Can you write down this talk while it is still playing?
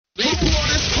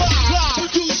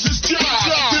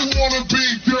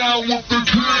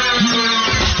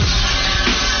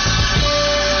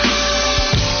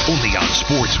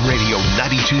Sports Radio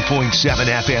 92.7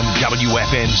 FM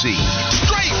WFNZ.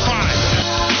 Straight fire.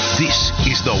 This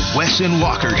is the Wes and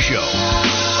Walker Show.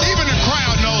 Even the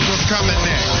crowd knows what's coming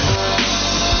next.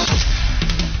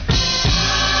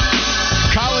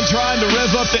 Colin trying to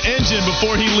rev up the engine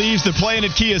before he leaves the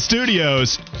Planet Kia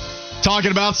Studios.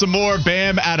 Talking about some more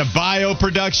Bam Adebayo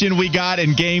production we got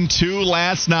in Game 2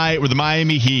 last night where the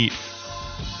Miami Heat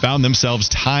found themselves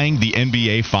tying the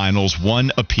NBA Finals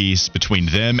 1 apiece between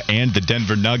them and the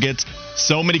Denver Nuggets.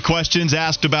 So many questions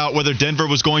asked about whether Denver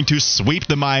was going to sweep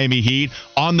the Miami Heat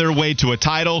on their way to a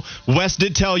title. Wes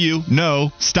did tell you,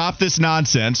 no, stop this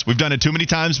nonsense. We've done it too many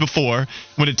times before.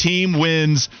 When a team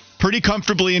wins pretty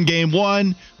comfortably in Game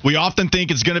 1, we often think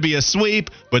it's going to be a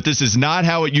sweep, but this is not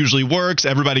how it usually works.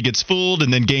 Everybody gets fooled,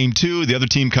 and then Game 2, the other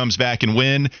team comes back and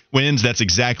wins. That's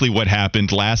exactly what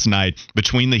happened last night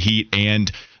between the Heat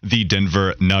and the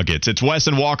Denver Nuggets. It's Wes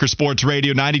and Walker Sports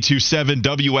Radio 92.7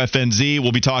 WFNZ.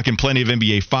 We'll be talking plenty of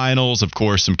NBA Finals, of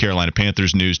course, some Carolina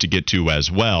Panthers news to get to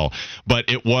as well. But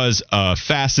it was a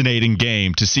fascinating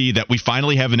game to see that we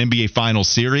finally have an NBA Finals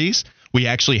series. We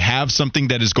actually have something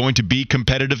that is going to be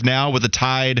competitive now with a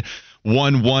tied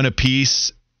 1-1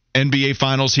 apiece NBA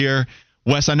Finals here.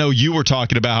 Wes, I know you were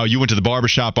talking about how you went to the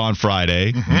barbershop on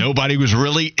Friday. Mm-hmm. Nobody was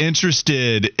really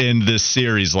interested in this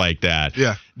series like that.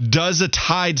 Yeah. Does a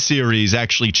tied series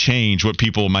actually change what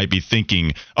people might be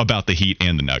thinking about the Heat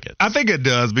and the Nuggets? I think it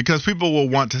does, because people will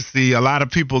want to see, a lot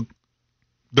of people,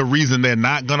 the reason they're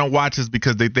not going to watch is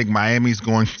because they think Miami's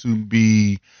going to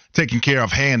be taken care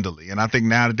of handily. And I think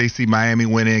now that they see Miami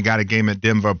win in, got a game at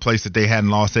Denver, a place that they hadn't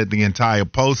lost at the entire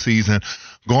postseason,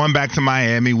 going back to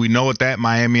Miami, we know what that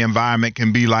Miami environment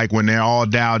can be like when they're all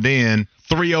dialed in.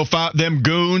 305, them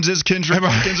goons, as Kendrick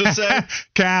Perkins would say.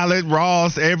 Khaled,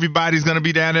 Ross, everybody's going to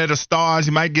be down there, the stars.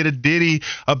 You might get a Diddy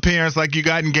appearance like you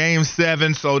got in Game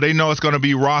 7, so they know it's going to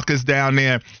be raucous down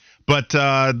there. But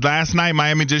last night,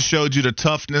 Miami just showed you the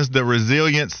toughness, the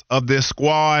resilience of this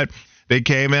squad. They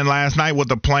came in last night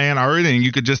with a plan early, and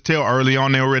you could just tell early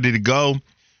on they were ready to go.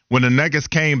 When the Nuggets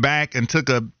came back and took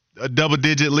a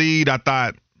double-digit lead, I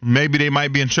thought maybe they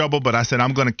might be in trouble, but I said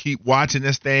I'm going to keep watching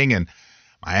this thing, and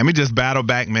Miami just battled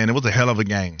back, man. It was a hell of a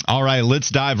game. All right, let's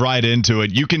dive right into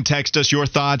it. You can text us your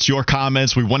thoughts, your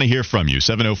comments. We want to hear from you,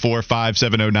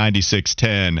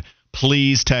 704-570-9610.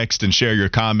 Please text and share your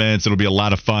comments. It'll be a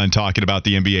lot of fun talking about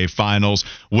the NBA Finals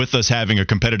with us having a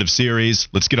competitive series.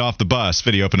 Let's get off the bus.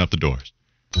 Fiddy, open up the doors.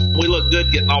 We look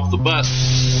good getting off the bus.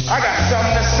 I got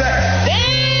something to say.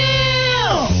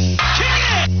 Damn! Kick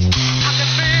it! I can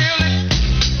feel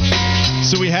it.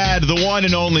 So we had the one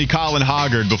and only Colin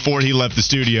Hoggard before he left the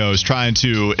studios trying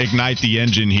to ignite the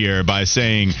engine here by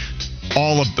saying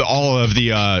by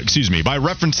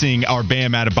referencing our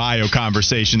Bam Adebayo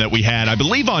conversation that we had, I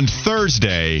believe, on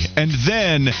Thursday. And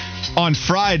then on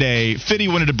Friday, Fiddy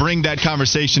wanted to bring that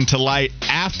conversation to light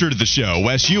after the show.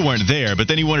 Wes, you weren't there, but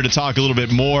then he wanted to talk a little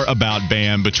bit more about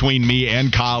Bam between me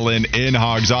and Colin in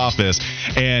Hogg's office.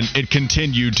 And it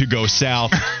continued to go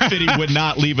south. Fiddy would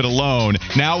not leave it alone.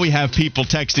 Now we have people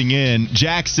texting in.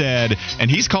 Jack said,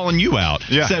 and he's calling you out,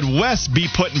 said, Wes be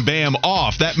putting Bam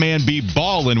off. That man be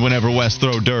balling whenever Wes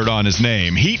throw dirt on his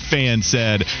name. Heat fan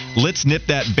said, let's nip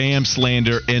that Bam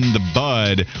slander in the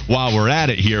bud while we're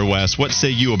at it here, Wes. What say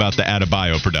you about the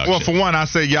Adebayo production? Well, for one, I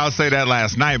say y'all say that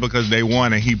last night because they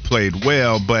won and he played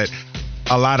well, but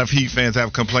a lot of Heat fans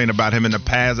have complained about him in the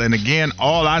past. And again,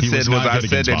 all I said was I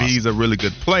said that he's a really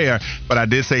good player, but I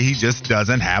did say he just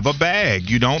doesn't have a bag.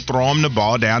 You don't throw him the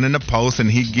ball down in the post, and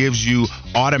he gives you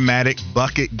automatic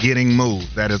bucket-getting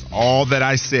moves. That is all that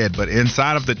I said. But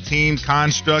inside of the team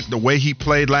construct, the way he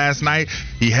played last night,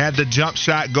 he had the jump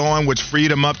shot going, which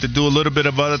freed him up to do a little bit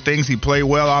of other things. He played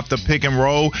well off the pick and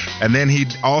roll, and then he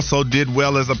also did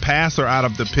well as a passer out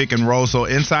of the pick and roll. So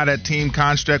inside that team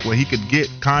construct where he could get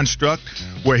construct,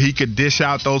 where he could dish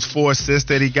out those 4 assists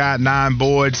that he got, 9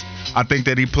 boards, I think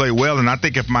that he played well. And I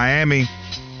think if Miami,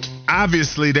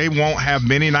 obviously they won't have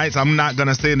many nights. I'm not going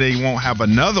to say they won't have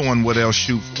another one where they'll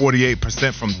shoot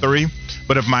 48% from 3.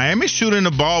 But if Miami's shooting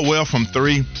the ball well from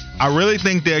 3, I really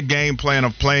think their game plan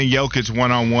of playing Jokic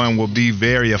one-on-one will be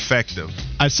very effective.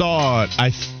 I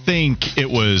think it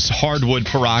was Hardwood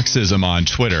Paroxysm on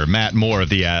Twitter, Matt Moore of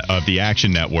the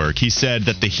Action Network. He said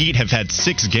that the Heat have had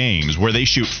 6 games where they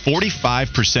shoot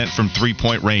 45% from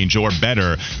three-point range or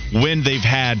better when they've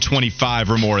had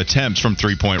 25 or more attempts from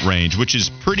three-point range, which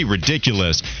is pretty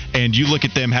ridiculous. And you look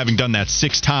at them having done that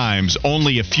 6 times,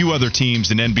 only a few other teams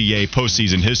in NBA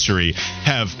postseason history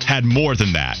have had more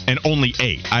than that, and only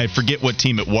 8. I forget what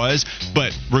team it was,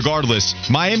 but regardless,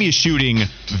 Miami is shooting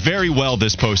very well this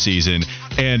this postseason,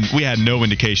 and we had no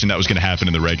indication that was going to happen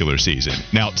in the regular season.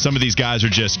 Now, some of these guys are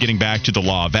just getting back to the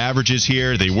law of averages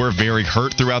here. They were very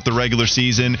hurt throughout the regular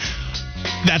season.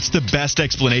 That's the best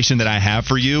explanation that I have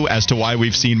for you as to why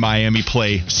we've seen Miami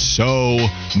play so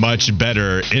much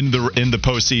better in the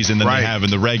postseason than they have in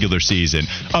the regular season.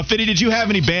 Fitty, did you have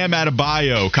any Bam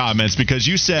Adebayo comments? Because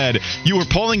you said you were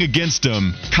pulling against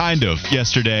him, kind of,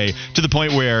 yesterday, to the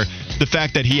point where the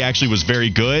fact that he actually was very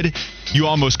good, you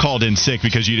almost called in sick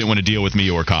because you didn't want to deal with me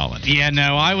or Colin. Yeah,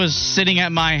 no, I was sitting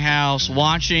at my house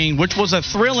watching, which was a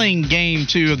thrilling game,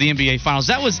 too, of the NBA Finals.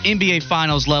 That was NBA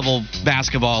Finals level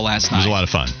basketball last night. It was a lot of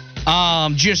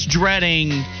fun. Just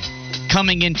dreading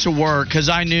coming into work because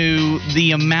I knew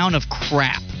the amount of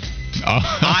crap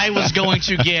I was going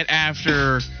to get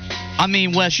after. I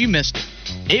mean, Wes, you missed it.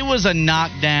 It was a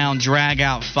knockdown,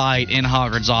 drag-out fight in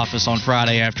Hoggard's office on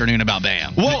Friday afternoon about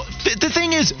Bam. Well, the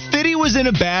thing is, Fitty was in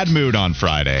a bad mood on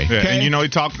Friday. Yeah, okay? and he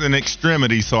talked in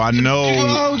extremity, so I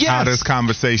know how this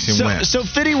conversation went. So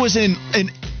Fitty was in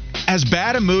as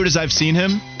bad a mood as I've seen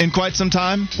him in quite some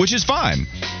time, which is fine.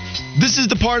 This is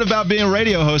the part about being a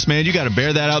radio host, man. You got to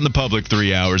bear that out in the public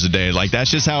 3 hours a day. Like,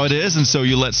 that's just how it is, and so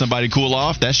you let somebody cool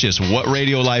off. That's just what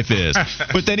radio life is.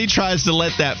 But then he tries to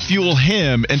let that fuel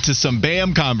him into some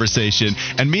Bam conversation,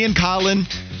 and me and Colin,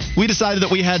 we decided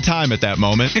that we had time at that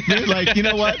moment. Like, you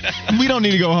know what? We don't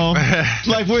need to go home.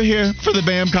 Like, we're here for the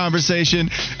Bam conversation,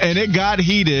 and it got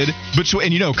heated.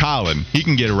 And you know Colin, he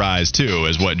can get a rise, too,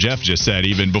 is what Jeff just said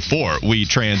even before we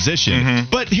transitioned. Mm-hmm.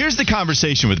 But here's the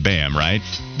conversation with Bam, right?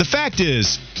 The fact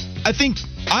is,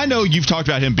 I know you've talked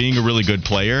about him being a really good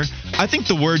player. I think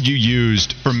the word you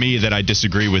used for me that I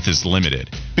disagree with is limited.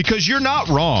 Because you're not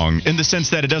wrong in the sense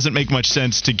that it doesn't make much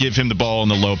sense to give him the ball in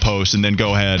the low post and then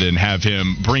go ahead and have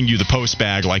him bring you the post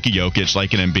bag like a Jokic,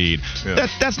 like an Embiid. Yeah.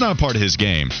 That's not a part of his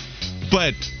game.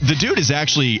 But the dude is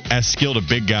actually as skilled a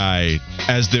big guy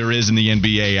as there is in the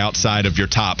NBA outside of your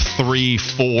top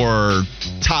 3-4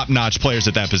 top-notch players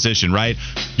at that position, right?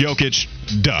 Jokic,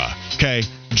 duh. Okay.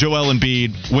 Joel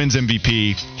Embiid wins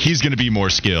MVP. He's going to be more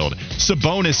skilled.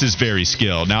 Sabonis is very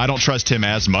skilled. Now, I don't trust him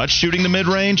as much shooting the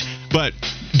mid-range, but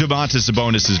Domantas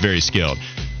Sabonis is very skilled.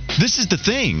 This is the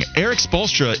thing. Eric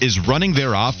Spoelstra is running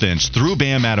their offense through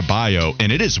Bam Adebayo,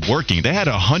 and it is working. They had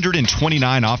a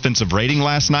 129 offensive rating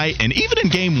last night, and even in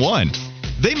Game 1,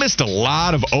 they missed a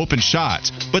lot of open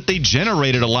shots, but they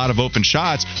generated a lot of open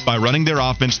shots by running their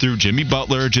offense through Jimmy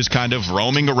Butler, just kind of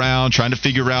roaming around, trying to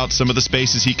figure out some of the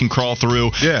spaces he can crawl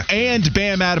through. Yeah. And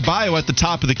Bam Adebayo at the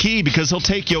top of the key because he'll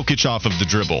take Jokic off of the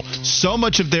dribble. So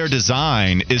much of their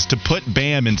design is to put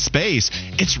Bam in space.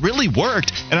 It's really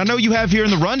worked. And I know you have here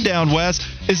in the rundown, Wes,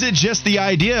 is it just the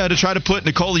idea to try to put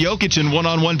Nikola Jokic in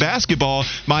one-on-one basketball?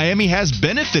 Miami has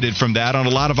benefited from that on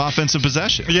a lot of offensive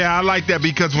possession. Yeah, I like that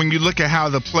because when you look at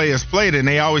how the players played, and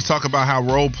they always talk about how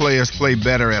role players play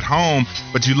better at home,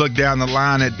 but you look down the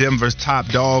line at Denver's top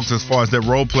dogs as far as their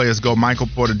role players go. Michael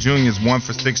Porter Jr. is 1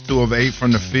 for 6, 2 of 8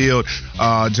 from the field.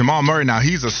 Jamal Murray, now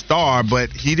he's a star, but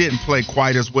he didn't play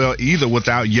quite as well either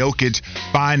without Jokic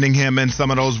finding him in some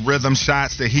of those rhythm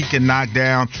shots that he can knock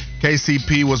down.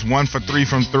 KCP was 1 for 3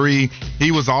 from 3.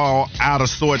 He was all out of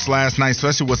sorts last night,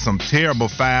 especially with some terrible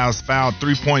fouls. Fouled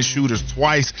three-point shooters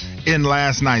twice in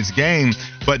last night's game.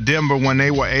 But Denver, when they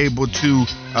were able to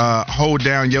hold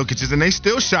down Jokic, and they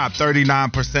still shot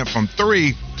 39% from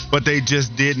 3, but they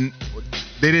just didn't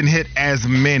hit as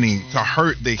many to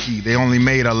hurt the Heat. They only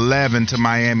made 11 to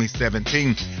Miami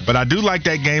 17. But I do like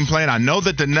that game plan. I know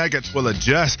that the Nuggets will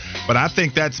adjust, but I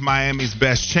think that's Miami's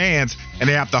best chance. And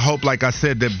they have to hope, like I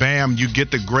said, that Bam, you get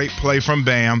the great play from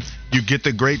Bam. You get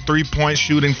the great three-point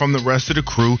shooting from the rest of the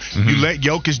crew. Mm-hmm. You let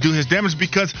Jokic do his damage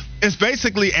because it's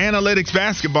basically analytics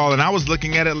basketball. And I was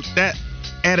looking at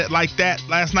it like that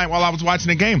last night while I was watching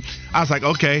the game. I was like,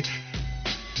 okay,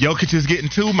 Jokic is getting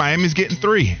 2, Miami's getting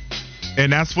 3.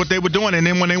 And that's what they were doing. And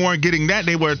then when they weren't getting that,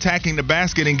 they were attacking the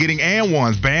basket and getting and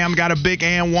ones. Bam got a big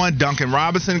and one. Duncan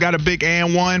Robinson got a big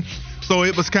and one. So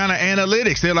it was kind of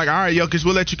analytics. They're like, all right, Jokic,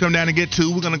 we'll let you come down and get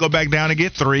 2. We're going to go back down and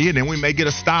get 3. And then we may get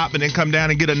a stop and then come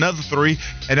down and get another 3.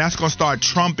 And that's going to start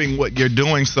trumping what you're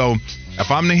doing. So if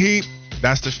I'm the Heat,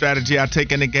 that's the strategy I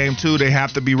take in the game, too. They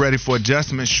have to be ready for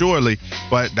adjustment, surely.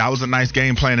 But that was a nice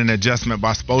game plan and adjustment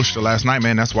by Spoelstra last night,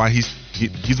 man. That's why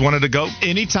he's one of the GOAT.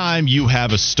 Anytime you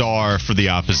have a star for the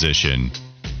opposition,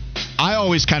 I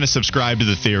always kind of subscribe to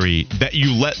the theory that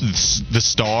you let the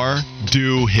star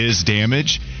do his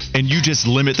damage and you just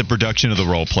limit the production of the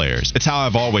role players. It's how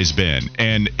I've always been.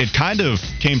 And it kind of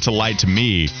came to light to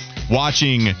me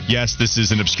watching, yes, this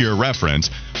is an obscure reference,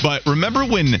 but remember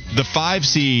when the 5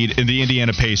 seed in the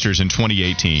Indiana Pacers in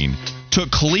 2018 took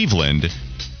Cleveland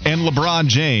and LeBron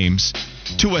James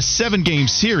to a 7-game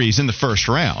series in the first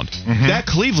round. That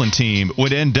Cleveland team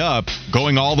would end up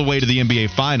going all the way to the NBA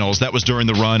Finals. That was during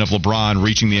the run of LeBron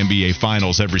reaching the NBA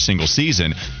Finals every single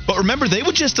season. But remember, they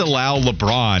would just allow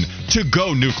LeBron to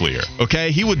go nuclear,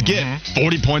 okay? He would get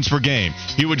 40 points per game.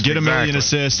 He would get a million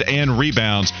assists and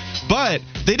rebounds. But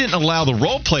they didn't allow the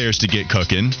role players to get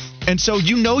cooking. And so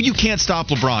you can't stop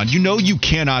LeBron. You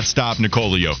cannot stop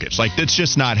Nikola Jokic. Like, that's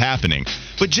just not happening.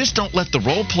 But just don't let the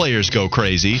role players go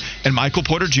crazy. And Michael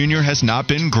Porter Jr. has not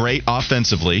been great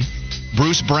offensively.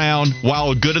 Bruce Brown,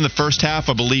 while good in the first half,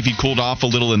 I believe he cooled off a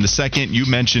little in the second. You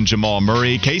mentioned Jamal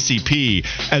Murray. KCP,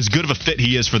 as good of a fit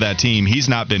he is for that team, he's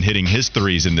not been hitting his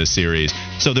threes in this series.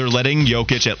 So they're letting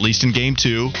Jokic, at least in game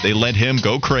 2, they let him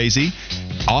go crazy.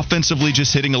 Offensively,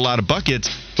 just hitting a lot of buckets,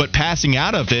 but passing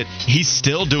out of it, he's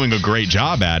still doing a great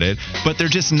job at it, but they're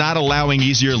just not allowing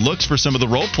easier looks for some of the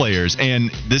role players, and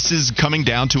this is coming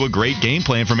down to a great game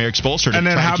plan from Eric Spoelstra to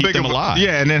try to keep them alive.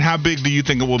 Yeah, and then how big do you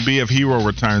think it will be if Hero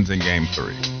returns in game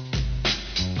 3?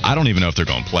 I don't even know if they're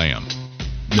going to play him.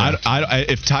 Yeah.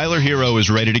 If Tyler Hero is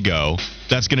ready to go,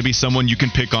 that's going to be someone you can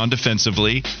pick on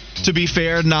defensively. To be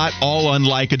fair, not all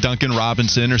unlike a Duncan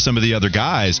Robinson or some of the other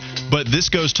guys, but this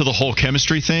goes to the whole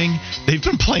chemistry thing. They've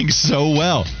been playing so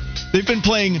well. They've been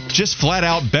playing just flat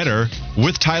out better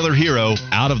with Tyler Hero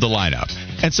out of the lineup.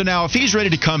 And so now if he's ready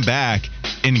to come back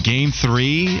in game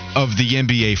 3 of the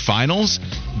NBA Finals,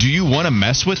 do you want to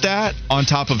mess with that on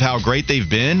top of how great they've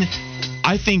been?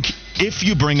 I think if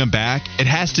you bring him back, it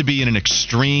has to be in an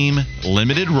extreme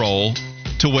limited role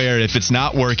to where if it's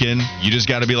not working, you just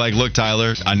got to be like, look,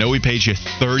 Tyler, I know we paid you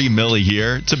 $30 million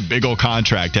here. It's a big old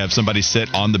contract to have somebody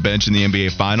sit on the bench in the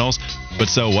NBA Finals. But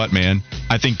so what, man?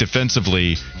 I think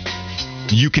defensively,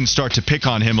 you can start to pick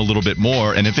on him a little bit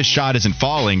more. And if his shot isn't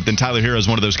falling, then Tyler Hero is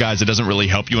one of those guys that doesn't really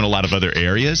help you in a lot of other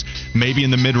areas. Maybe in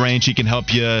the mid-range, he can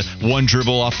help you one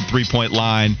dribble off the three-point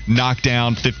line, knock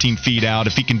down 15 feet out.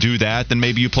 If he can do that, then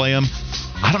maybe you play him.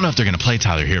 I don't know if they're going to play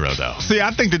Tyler Hero, though. See,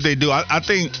 I think that they do. I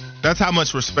think that's how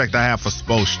much respect I have for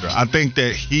Spoelstra. I think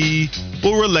that he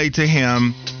will relate to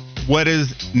him what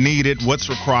is needed, what's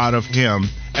required of him.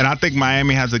 And I think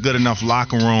Miami has a good enough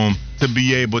locker room to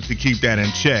be able to keep that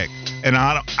in check. And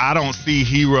I don't see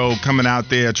Hero coming out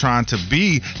there trying to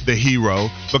be the hero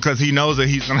because he knows that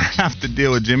he's going to have to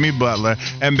deal with Jimmy Butler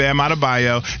and Bam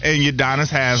Adebayo and Udonis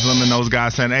Haslem and those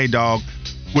guys saying, hey, dog,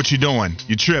 what you doing?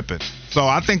 You tripping. So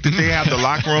I think that they have the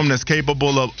locker room that's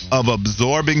capable of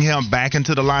absorbing him back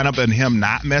into the lineup and him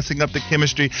not messing up the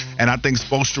chemistry. And I think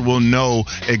Spoelstra will know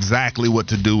exactly what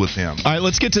to do with him. All right,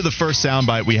 let's get to the first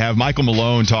soundbite we have. Michael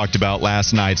Malone talked about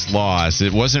last night's loss.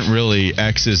 It wasn't really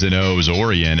X's and O's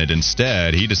oriented.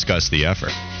 Instead, he discussed the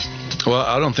effort. Well,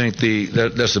 I don't think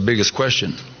that's the biggest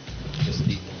question.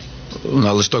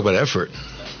 Now, let's talk about effort.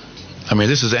 I mean,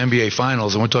 this is the NBA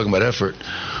Finals, and we're talking about effort.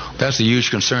 That's a huge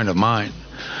concern of mine.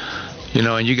 You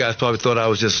know, and you guys probably thought I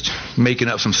was just making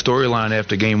up some storyline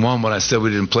after game 1 when I said we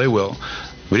didn't play well.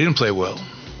 We didn't play well.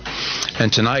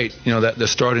 And tonight, you know, that the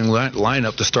starting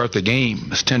lineup to start the game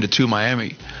is 10-2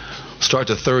 Miami. Start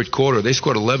the third quarter. They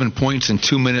scored 11 points in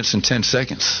 2 minutes and 10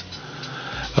 seconds.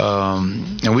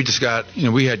 And we just got, you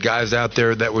know, we had guys out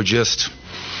there that were just,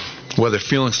 whether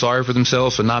feeling sorry for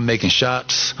themselves for not making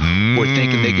shots or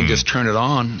thinking they can just turn it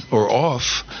on or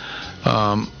off.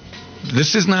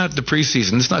 This is not the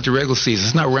preseason. This is not the regular season.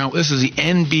 It's not round. This is the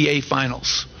NBA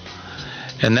Finals.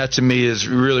 And that to me is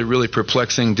really, really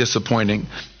perplexing, disappointing.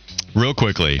 Real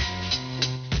quickly,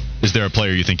 is there a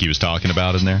player you think he was talking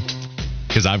about in there?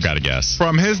 Because I've got to guess.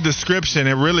 From his description,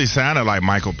 it really sounded like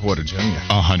Michael Porter Jr.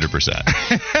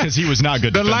 100%. Because he was not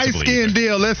good the defensively. The light-skinned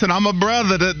deal. Listen, I'm a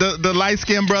brother. The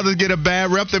light-skinned brothers get a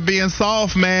bad rep for being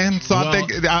soft, man. So I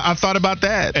think I thought about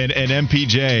that. And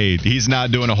MPJ, he's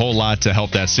not doing a whole lot to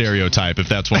help that stereotype, if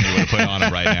that's what you would put on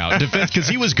him right now. Because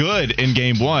he was good in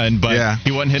game 1, but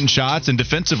he wasn't hitting shots, and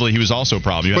defensively he was also a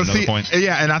problem. You had another point?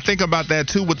 Yeah, and I think about that,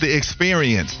 too, with the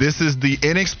experience. This is the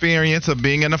inexperience of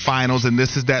being in the finals, and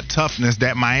this is that toughness,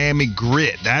 that Miami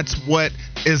grit. That's what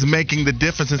is making the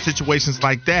difference in situations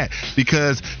like that.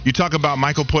 Because you talk about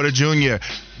Michael Porter Jr.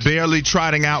 barely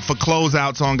trotting out for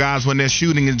closeouts on guys when they're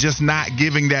shooting and just not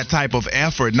giving that type of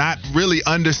effort, not really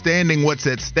understanding what's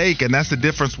at stake. And that's the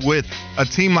difference with a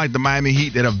team like the Miami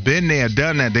Heat that have been there,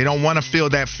 done that. They don't want to feel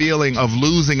that feeling of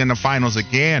losing in the finals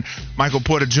again. Michael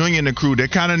Porter Jr. and the crew, they're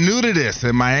kind of new to this,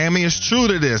 and Miami is true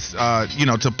to this,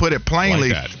 to put it plainly.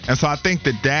 Like that. And so I think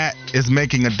that is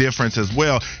making a difference as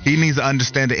well. He needs to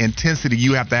understand the intensity you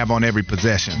you have to have on every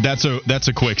possession. That's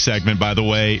a quick segment, by the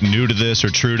way. New to this or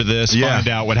true to this? Yeah. Find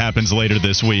out what happens later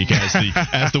this week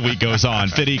as the week goes on.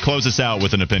 Fitty, close us out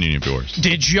with an opinion of yours.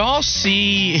 Did y'all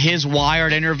see his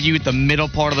Wired interview at the middle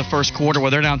part of the first quarter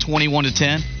where they're down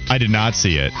 21-10? I did not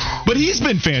see it, but he's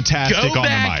been fantastic on the mic. Go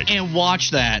back and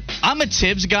watch that. I'm a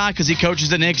Tibbs guy because he coaches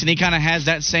the Knicks and he kind of has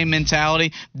that same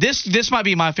mentality. This might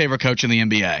be my favorite coach in the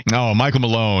NBA. No, Michael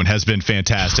Malone has been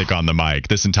fantastic on the mic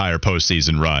this entire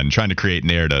postseason run, trying to create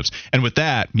narratives. And with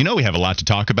that, we have a lot to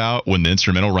talk about when the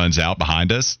instrumental runs out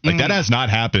behind us. Like, that has not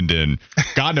happened in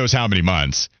God knows how many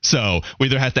months. So we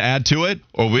either have to add to it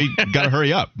or we got to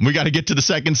hurry up. We got to get to the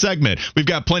second segment. We've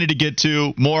got plenty to get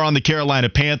to. More on the Carolina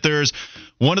Panthers.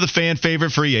 One of the fan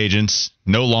favorite free agents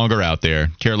no longer out there.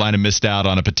 Carolina missed out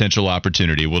on a potential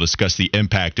opportunity. We'll discuss the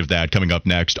impact of that coming up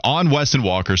next on Wes and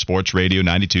Walker Sports Radio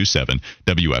 92.7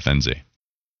 WFNZ.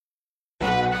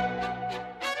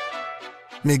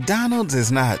 McDonald's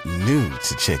is not new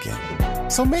to chicken.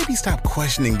 So maybe stop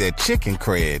questioning their chicken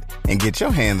cred and get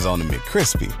your hands on the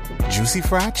McCrispy. Juicy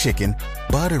fried chicken,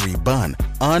 buttery bun,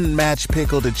 unmatched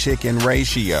pickle to chicken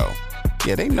ratio.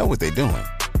 Yeah, they know what they're doing.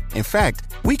 In fact,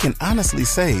 we can honestly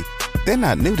say they're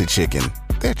not new to chicken.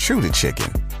 They're true to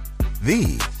chicken.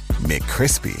 The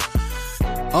McCrispy.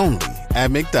 Only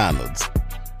at McDonald's.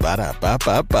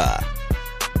 Ba-da-ba-ba-ba.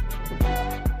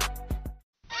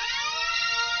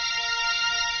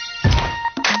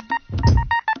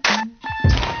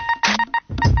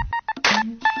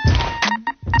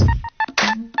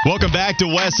 Welcome back to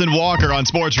Wes and Walker on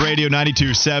Sports Radio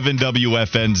 92.7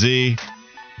 WFNZ.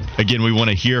 Again, we want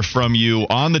to hear from you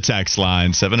on the text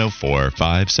line,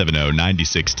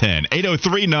 704-570-9610.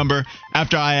 803 number,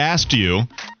 after I asked you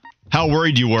how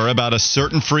worried you were about a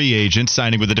certain free agent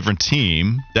signing with a different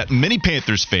team that many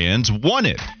Panthers fans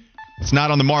wanted. It's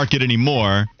not on the market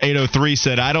anymore. 803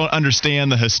 said, I don't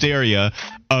understand the hysteria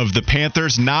of the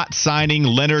Panthers not signing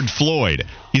Leonard Floyd.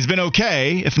 He's been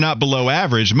okay, if not below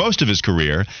average, most of his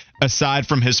career, aside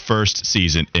from his first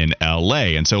season in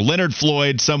L.A. And so Leonard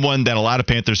Floyd, someone that a lot of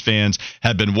Panthers fans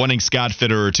have been wanting Scott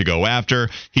Fitterer to go after.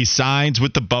 He signs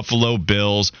with the Buffalo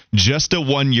Bills, just a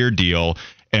one-year deal.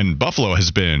 And Buffalo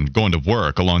has been going to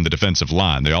work along the defensive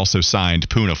line. They also signed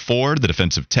Poona Ford, the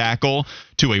defensive tackle,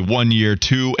 to a 1-year,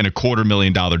 $2.25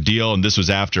 million deal. And this was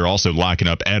after also locking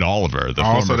up Ed Oliver.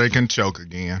 Also, they can choke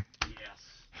again.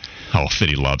 Oh,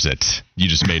 Fitty loves it. You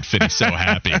just made Fitty so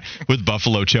happy with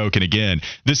Buffalo choking again.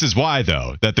 This is why,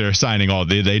 though, that they're signing all.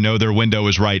 They know their window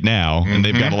is right now, and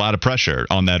they've got a lot of pressure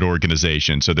on that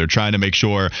organization. So they're trying to make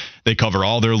sure they cover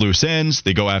all their loose ends.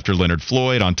 They go after Leonard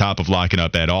Floyd on top of locking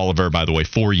up Ed Oliver. By the way,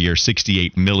 4-year,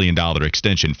 $68 million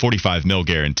extension, $45 million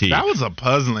guarantee. That was a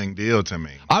puzzling deal to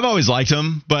me. I've always liked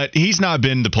him, but he's not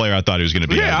been the player I thought he was going to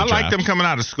be. Yeah, I liked him coming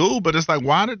out of school, but it's like,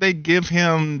 why did they give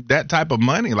him that type of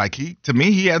money? Like, to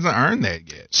me, he hasn't earned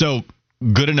that yet. So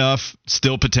good enough,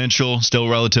 still potential, still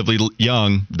relatively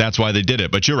young. That's why they did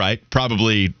it. But you're right,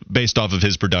 probably based off of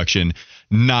his production,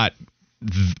 not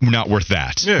worth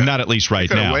that. Yeah. Not at least right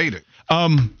now. Waited.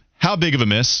 How big of a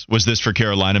miss was this for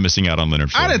Carolina missing out on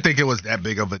Leonard Floyd? I didn't think it was that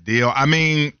big of a deal. I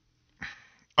mean,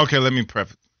 okay, let me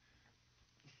preface.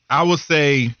 I would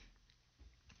say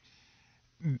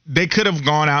they could have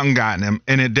gone out and gotten him,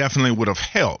 and it definitely would have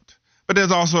helped. But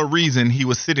there's also a reason he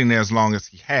was sitting there as long as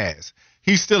he has.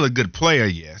 He's still a good player,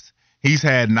 yes. He's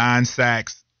had 9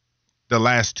 sacks the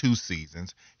last 2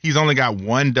 seasons. He's only got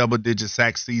 1 double-digit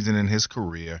sack season in his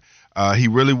career. He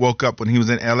really woke up when he was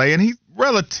in L.A., and he's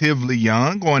relatively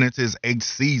young, going into his 8th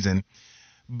season.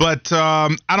 But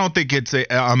I don't think it's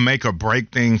a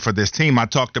make-or-break thing for this team. I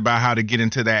talked about how to get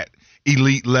into that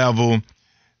elite level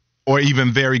or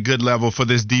even very good level for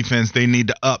this defense. They need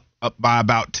to up by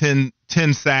about 10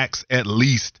 sacks at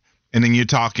least, and then you're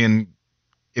talking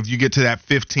if you get to that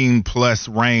 15-plus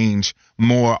range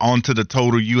more onto the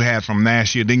total you had from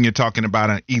last year, then you're talking about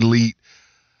an elite,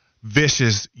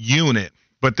 vicious unit.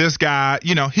 But this guy,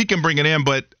 he can bring it in,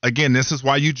 but, again, this is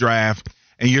why you draft,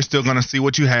 and you're still going to see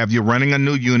what you have. You're running a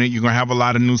new unit. You're going to have a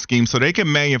lot of new schemes. So they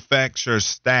can manufacture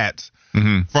stats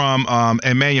from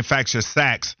and manufacture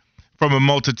sacks from a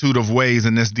multitude of ways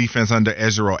in this defense under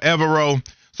Ejiro Evero.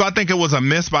 So I think it was a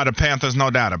miss by the Panthers, no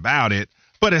doubt about it.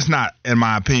 But it's not, in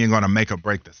my opinion, going to make or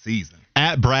break the season.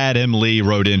 At Brad M. Lee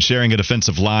wrote in, sharing a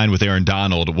defensive line with Aaron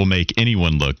Donald will make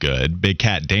anyone look good. Big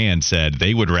Cat Dan said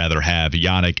they would rather have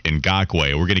Yannick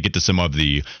Ngakoue. We're going to get to some of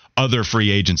the other free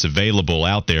agents available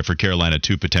out there for Carolina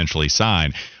to potentially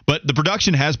sign. But the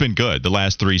production has been good the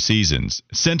last 3 seasons.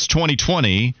 Since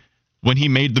 2020, When he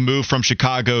made the move from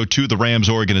Chicago to the Rams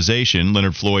organization,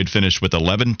 Leonard Floyd finished with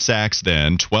 11 sacks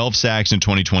then, 12 sacks in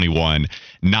 2021,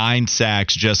 9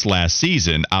 sacks just last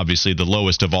season, obviously the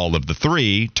lowest of all of the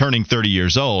three, turning 30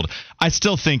 years old. I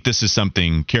still think this is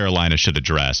something Carolina should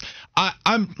address.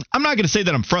 I'm not going to say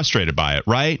that I'm frustrated by it,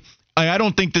 right? I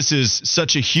don't think this is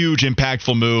such a huge,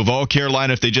 impactful move. Oh,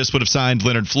 Carolina, if they just would have signed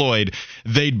Leonard Floyd,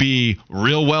 they'd be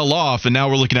real well off. And now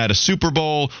we're looking at a Super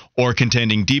Bowl or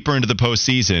contending deeper into the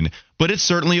postseason. But it's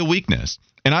certainly a weakness.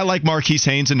 And I like Marquise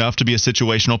Haynes enough to be a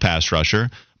situational pass rusher.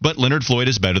 But Leonard Floyd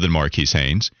is better than Marquise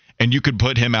Haynes. And you could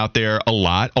put him out there a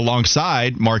lot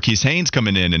alongside Marquise Haynes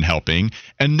coming in and helping.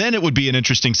 And then it would be an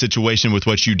interesting situation with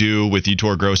what you do with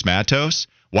Yetur Gross-Matos.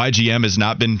 YGM has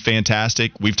not been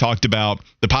fantastic. We've talked about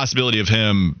the possibility of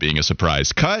him being a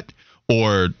surprise cut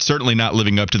or certainly not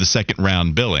living up to the second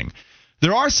round billing.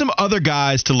 There are some other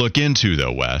guys to look into,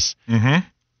 though, Wes. Mm-hmm.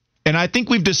 And I think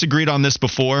we've disagreed on this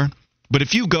before, but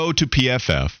if you go to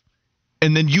PFF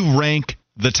and then you rank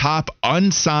the top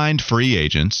unsigned free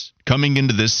agents coming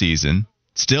into this season,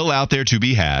 still out there to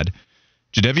be had,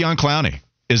 Jadeveon Clowney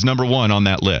is number one on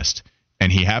that list.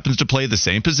 And he happens to play the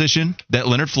same position that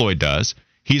Leonard Floyd does.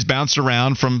 He's bounced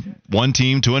around from one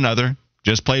team to another,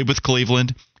 just played with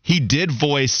Cleveland. He did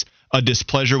voice a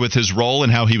displeasure with his role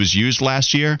and how he was used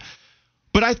last year.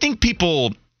 But I think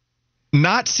people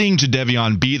not seeing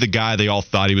Jadeveon be the guy they all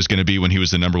thought he was going to be when he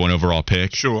was the number one overall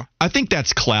pick. Sure. I think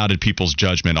that's clouded people's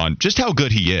judgment on just how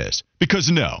good he is. Because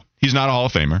no, he's not a Hall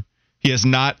of Famer. He has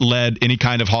not led any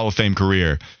kind of Hall of Fame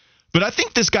career. But I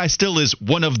think this guy still is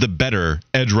one of the better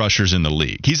edge rushers in the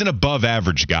league. He's an above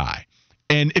average guy.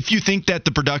 And if you think that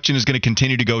the production is going to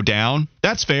continue to go down,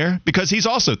 that's fair because he's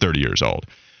also 30 years old.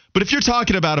 But if you're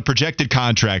talking about a projected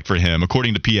contract for him,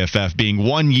 according to PFF, being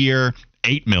 1 year,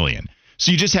 $8 million.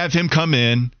 So you just have him come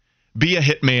in, be a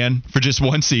hitman for just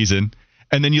one season,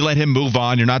 and then you let him move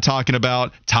on. You're not talking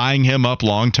about tying him up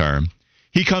long term.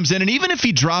 He comes in, and even if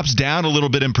he drops down a little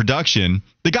bit in production,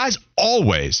 the guy's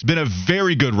always been a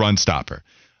very good run stopper.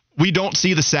 We don't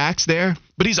see the sacks there,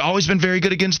 but he's always been very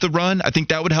good against the run. I think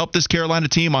that would help this Carolina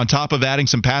team on top of adding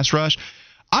some pass rush.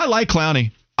 I like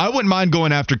Clowney. I wouldn't mind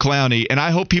going after Clowney, and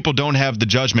I hope people don't have the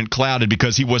judgment clouded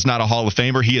because he was not a Hall of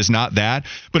Famer. He is not that.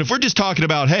 But if we're just talking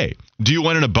about, hey, do you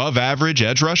want an above-average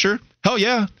edge rusher? Hell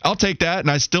yeah, I'll take that, and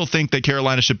I still think that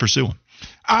Carolina should pursue him.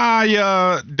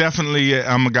 I definitely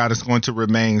am a guy that's going to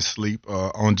remain asleep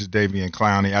on Jadeveon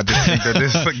Clowney. I just think that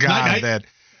this is a guy that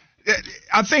 –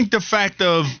 I think the fact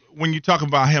of when you talk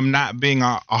about him not being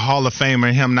a Hall of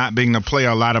Famer, him not being the player,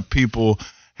 a lot of people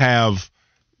have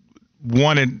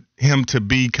wanted him to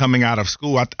be coming out of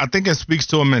school. I think it speaks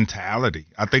to a mentality.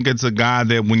 I think it's a guy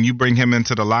that when you bring him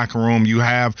into the locker room, you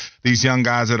have these young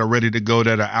guys that are ready to go,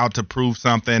 that are out to prove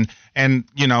something. And,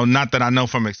 you know, not that I know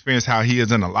from experience how he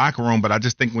is in the locker room, but I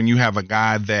just think when you have a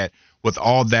guy that with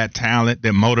all that talent,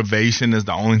 that motivation is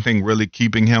the only thing really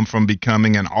keeping him from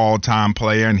becoming an all-time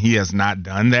player, and he has not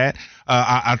done that.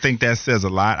 I think that says a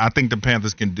lot. I think the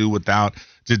Panthers can do without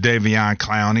Jadeveon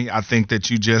Clowney. I think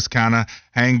that you just kind of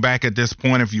hang back at this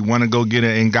point if you want to go get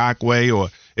an Ngakoue or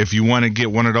if you want to get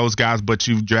one of those guys, but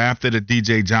you've drafted a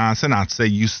DJ Johnson. I'd say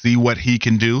you see what he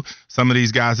can do. Some of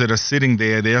these guys that are sitting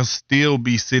there, they'll still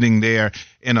be sitting there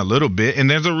in a little bit, and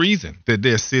there's a reason that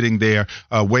they're sitting there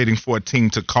waiting for a team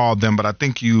to call them. But I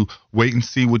think you wait and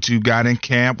see what you got in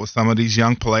camp with some of these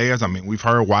young players. I mean, we've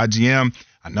heard YGM.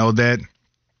 I know that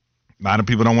a lot of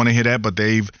people don't want to hear that, but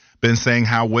they've been saying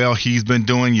how well he's been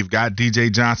doing. You've got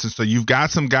DJ Johnson. So you've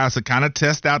got some guys to kind of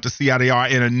test out to see how they are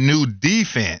in a new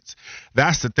defense.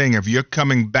 That's the thing. If you're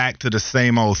coming back to the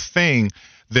same old thing,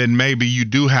 then maybe you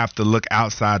do have to look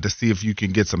outside to see if you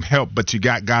can get some help. But you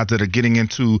got guys that are getting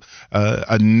into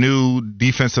a new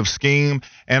defensive scheme,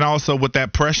 and also with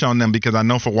that pressure on them, because I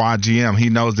know for YGM, he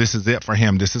knows this is it for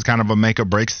him. This is kind of a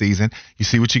make-or-break season. You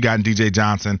see what you got in DJ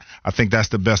Johnson. I think that's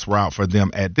the best route for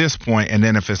them at this point. And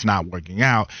then if it's not working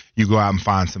out, you go out and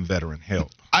find some veteran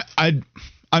help.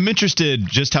 I'm interested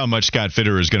just how much Scott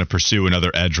Fitterer is going to pursue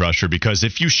another edge rusher, because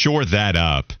if you shore that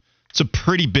up, it's a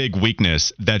pretty big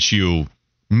weakness that you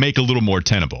make a little more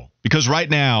tenable. Because right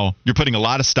now, you're putting a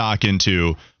lot of stock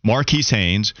into Marquise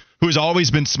Haynes, who has always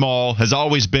been small, has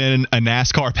always been a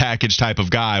NASCAR package type of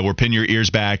guy where pin your ears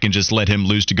back and just let him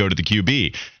loose to go to the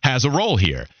QB. Has a role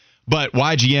here. But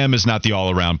YGM is not the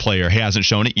all-around player. He hasn't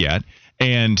shown it yet.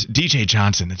 And DJ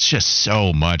Johnson, it's just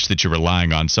so much that you're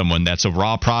relying on someone that's a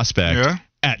raw prospect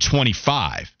at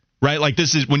 25. Right? Like,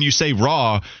 this is when you say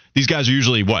raw, these guys are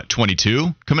usually, 22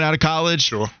 coming out of college?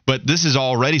 Sure. But this is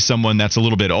already someone that's a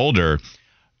little bit older.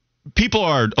 people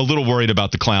are a little worried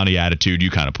about the Clowney attitude. You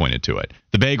kind of pointed to it.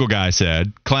 The Bagel guy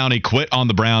said, Clowney quit on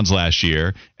the Browns last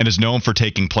year and is known for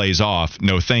taking plays off.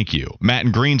 No, thank you. Matt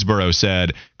in Greensboro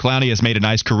said, Clowney has made a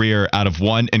nice career out of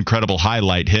one incredible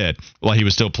highlight hit while he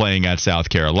was still playing at South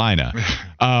Carolina.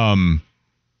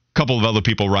 Couple of other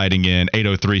people writing in.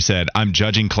 803 said, I'm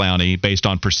judging Clowney based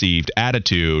on perceived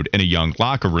attitude in a young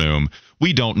locker room.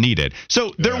 We don't need it.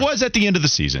 So there was at the end of the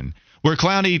season where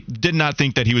Clowney did not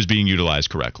think that he was being utilized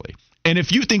correctly. And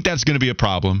if you think that's going to be a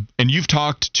problem, and you've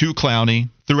talked to Clowney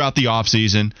throughout the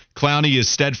offseason, Clowney is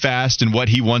steadfast in what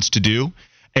he wants to do,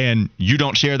 and you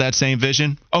don't share that same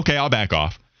vision, okay, I'll back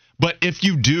off. But if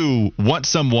you do want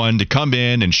someone to come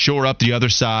in and shore up the other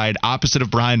side, opposite of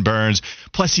Brian Burns,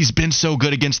 plus he's been so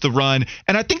good against the run,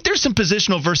 and I think there's some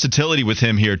positional versatility with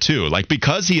him here too. Like,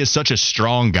 because he is such a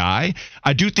strong guy,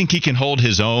 I do think he can hold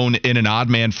his own in an odd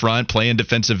man front, playing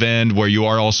defensive end, where you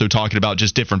are also talking about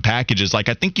just different packages. Like,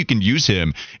 I think you can use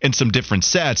him in some different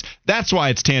sets. That's why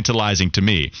it's tantalizing to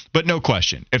me. But no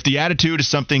question, if the attitude is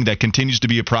something that continues to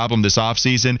be a problem this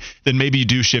offseason, then maybe you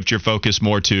do shift your focus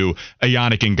more to a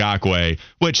Yannick Ngakoue,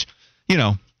 which, you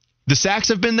know, the sacks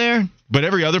have been there, but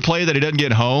every other play that he doesn't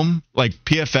get home, like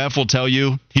PFF will tell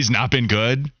you he's not been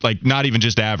good, like not even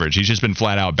just average. He's just been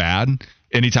flat out bad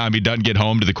anytime he doesn't get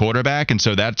home to the quarterback, and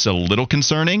so that's a little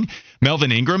concerning.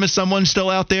 Melvin Ingram is someone still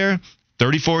out there,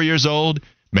 34 years old.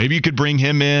 Maybe you could bring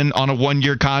him in on a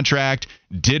one-year contract,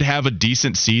 did have a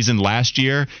decent season last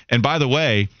year, and by the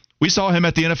way, we saw him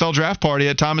at the NFL draft party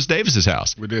at Thomas Davis's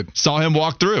house. We did. Saw him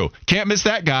walk through. Can't miss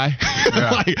that guy.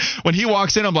 Yeah. Like, when he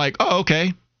walks in, I'm like, oh,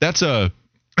 okay. That's a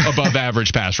above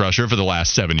average pass rusher for the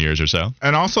last 7 years or so.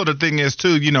 And also the thing is,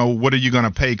 too, you know, what are you going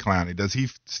to pay Clowney? Does he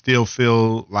still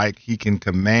feel like he can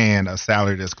command a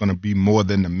salary that's going to be more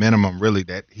than the minimum, really,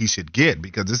 that he should get?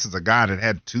 Because this is a guy that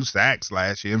had 2 sacks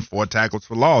last year and 4 tackles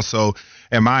for loss. So,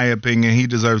 in my opinion, he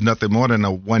deserves nothing more than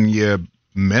a 1-year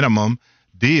minimum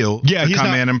deal to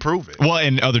come in and prove it. Well,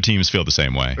 and other teams feel the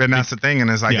same way. And that's the thing.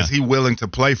 And it's like, is he willing to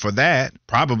play for that?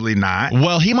 Probably not.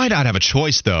 Well, he might not have a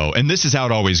choice, though. And this is how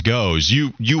it always goes.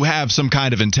 You have some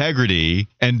kind of integrity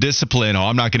and discipline. Oh,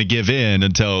 I'm not going to give in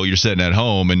until you're sitting at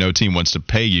home and no team wants to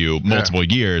pay you multiple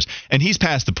years. And he's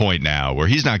past the point now where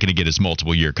he's not going to get his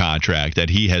multiple-year contract that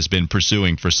he has been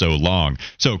pursuing for so long.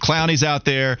 So Clowney's out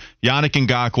there, Yannick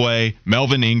Ngakoue,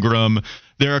 Melvin Ingram.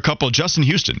 There are a couple. Justin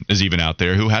Houston is even out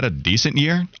there who had a decent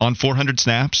year on 400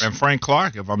 snaps. And Frank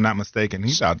Clark, if I'm not mistaken,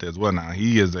 he's out there as well now.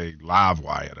 He is a live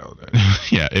wire, though.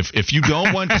 Yeah, if you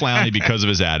don't want Clowney because of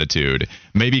his attitude,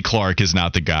 maybe Clark is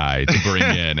not the guy to bring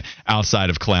in outside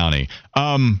of Clowney.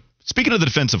 Speaking of the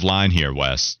defensive line here,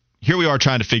 Wes, here we are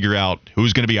trying to figure out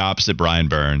who's going to be opposite Brian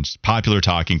Burns, popular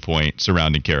talking point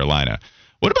surrounding Carolina.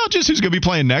 What about just who's going to be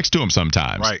playing next to him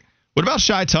sometimes? Right. What about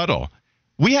Shy Tuttle?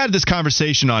 We had this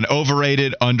conversation on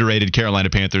overrated, underrated Carolina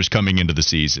Panthers coming into the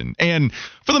season. And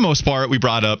for the most part, we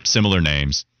brought up similar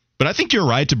names. But I think you're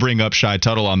right to bring up Shy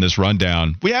Tuttle on this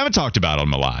rundown. We haven't talked about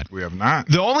him a lot. We have not.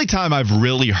 The only time I've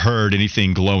really heard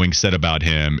anything glowing said about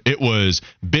him, it was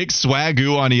Big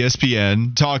Swagoo on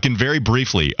ESPN talking very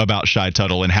briefly about Shy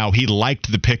Tuttle and how he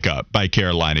liked the pickup by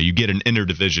Carolina. You get an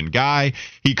interdivision guy.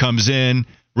 He comes in,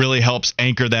 really helps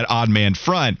anchor that odd man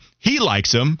front. He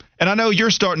likes him, and I know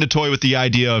you're starting to toy with the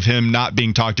idea of him not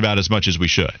being talked about as much as we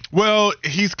should. Well,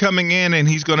 he's coming in, and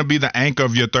he's going to be the anchor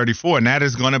of your 34, and that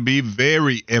is going to be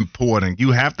very important.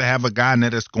 You have to have a guy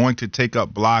that is going to take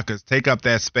up blockers, take up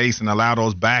that space, and allow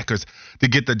those backers to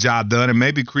get the job done and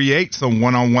maybe create some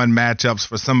one-on-one matchups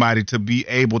for somebody to be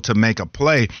able to make a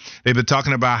play. They've been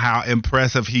talking about how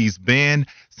impressive he's been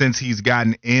since he's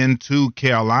gotten into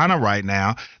Carolina right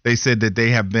now. They said that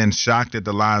they have been shocked at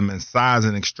the lineman's size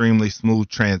and extremely smooth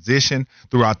transition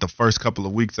throughout the first couple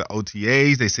of weeks of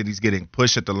OTAs. They said he's getting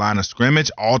pushed at the line of scrimmage,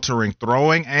 altering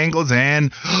throwing angles,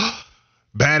 and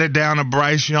batted down a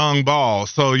Bryce Young ball.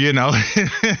 So, you know,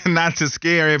 not to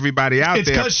scare everybody out there. It's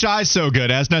because Shy's so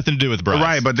good. It has nothing to do with Bryce.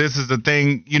 Right, but this is the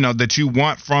thing, you know, that you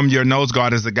want from your nose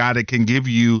guard is a guy that can give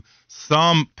you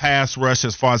some pass rush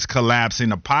as far as collapsing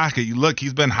the pocket. You look,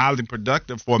 he's been highly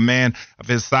productive for a man of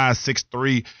his size,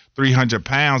 6'3", 300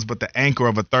 pounds, but the anchor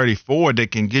of a 34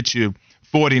 that can get you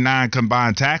 49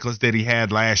 combined tackles that he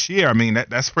had last year. I mean,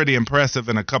 that's pretty impressive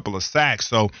and a couple of sacks.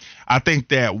 So I think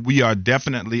that we are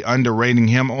definitely underrating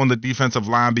him on the defensive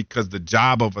line because the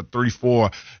job of a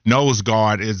 3-4 nose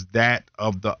guard is that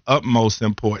of the utmost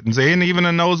importance. And even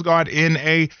a nose guard in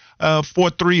a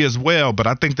 4-3 as well. But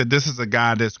I think that this is a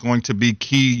guy that's going to be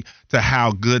key to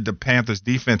how good the Panthers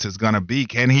defense is going to be.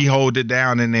 Can he hold it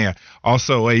down in there?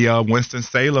 Also a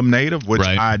Winston-Salem native, which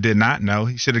I did not know.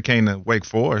 He should have came to Wake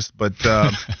Forest. But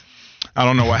I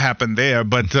don't know what happened there.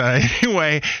 But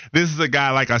anyway, this is a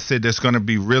guy, like I said, that's going to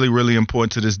be really, really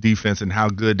important to this defense and how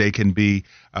good they can be.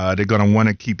 They're going to want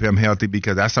to keep him healthy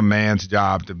because that's a man's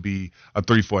job to be a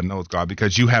 3-4 nose guard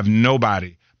because you have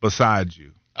nobody besides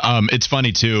you. It's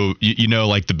funny, too, you know,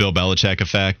 like the Bill Belichick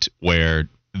effect where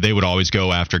they would always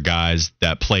go after guys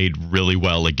that played really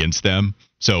well against them.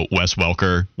 So Wes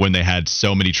Welker, when they had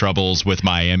so many troubles with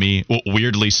Miami,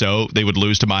 weirdly so, they would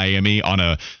lose to Miami on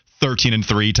a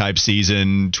 13-3 type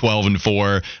season,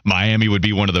 12-4. Miami would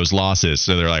be one of those losses.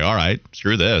 So they're like, all right,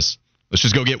 screw this. Let's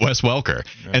just go get Wes Welker.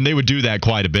 Yeah. And they would do that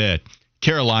quite a bit.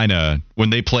 Carolina, when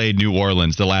they played New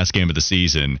Orleans the last game of the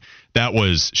season, that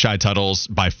was Shai Tuttle's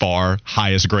by far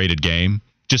highest graded game.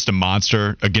 Just a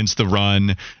monster against the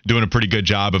run, doing a pretty good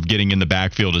job of getting in the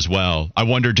backfield as well. I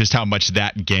wonder just how much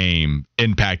that game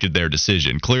impacted their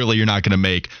decision. Clearly, you're not going to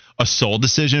make a sole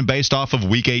decision based off of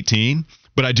Week 18,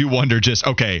 but I do wonder just,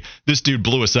 okay, this dude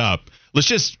blew us up. Let's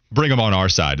just bring him on our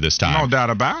side this time. No doubt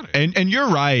about it. And you're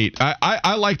right.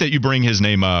 I like that you bring his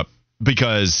name up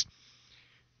because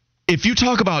if you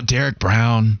talk about Derek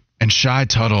Brown and Shai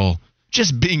Tuttle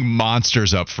just being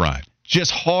monsters up front,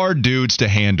 just hard dudes to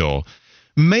handle,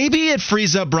 maybe it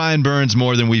frees up Brian Burns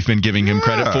more than we've been giving him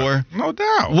credit for. No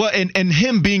doubt. Well, and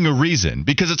him being a reason,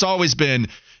 because it's always been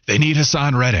they need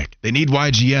Hassan Reddick. They need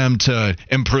YGM to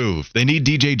improve. They need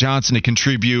DJ Johnson to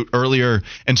contribute earlier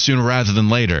and sooner rather than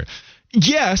later.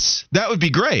 Yes, that would be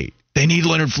great. They need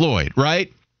Leonard Floyd,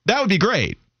 right? That would be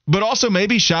great. But also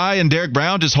maybe Shai and Derek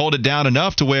Brown just hold it down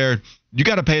enough to where you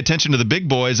got to pay attention to the big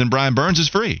boys and Brian Burns is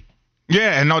free.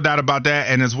 Yeah, and no doubt about that.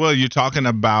 And as well, you're talking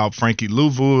about Frankie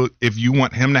Louvu. If you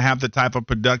want him to have the type of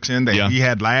production that he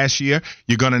had last year,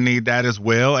 you're going to need that as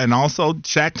well. And also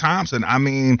Shaq Thompson. I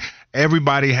mean,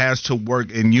 everybody has to work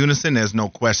in unison. There's no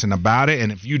question about it.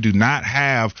 And if you do not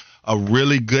have a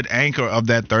really good anchor of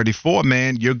that 34,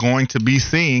 man, you're going to be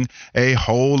seeing a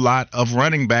whole lot of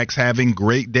running backs having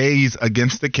great days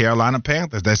against the Carolina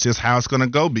Panthers. That's just how it's going to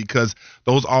go because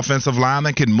those offensive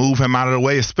linemen can move him out of the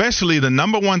way, especially the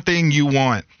number one thing you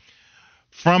want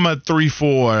from a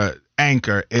 3-4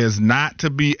 anchor is not to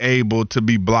be able to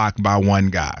be blocked by one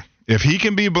guy. If he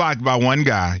can be blocked by one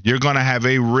guy, you're going to have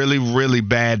a really, really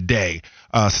bad day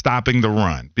stopping the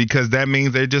run because that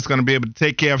means they're just going to be able to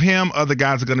take care of him. Other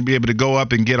guys are going to be able to go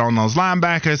up and get on those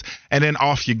linebackers, and then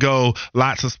off you go.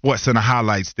 Lots of Sports Center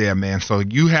highlights there, man. So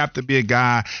you have to be a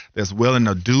guy that's willing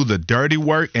to do the dirty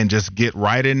work and just get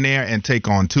right in there and take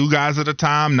on two guys at a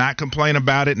time, not complain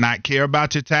about it, not care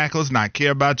about your tackles, not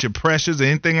care about your pressures,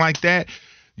 anything like that.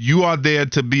 You are there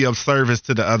to be of service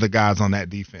to the other guys on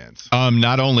that defense.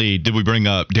 Not only did we bring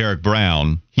up Derek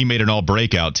Brown, he made an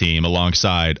all-breakout team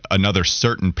alongside another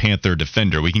certain Panther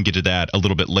defender. We can get to that a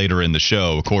little bit later in the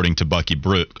show, according to Bucky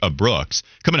Brooks.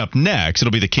 Coming up next,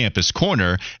 it'll be the Campus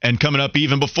Corner. And coming up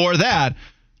even before that,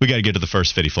 we got to get to the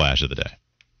first Fitty Flash of the day.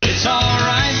 It's all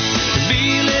right to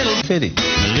be a little Fitty.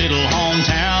 A little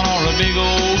hometown or a big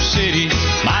old city.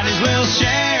 Might as well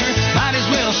share, might as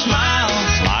well smile.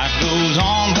 Life goes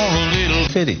on for a little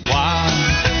Fitty while.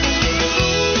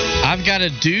 I've got a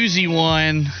doozy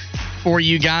one for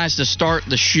you guys to start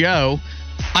the show.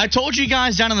 I told you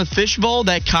guys down in the Fishbowl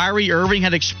that Kyrie Irving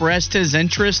had expressed his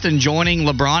interest in joining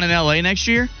LeBron in L.A. next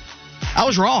year. I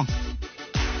was wrong.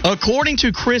 According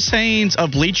to Chris Haynes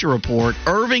of Bleacher Report,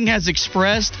 Irving has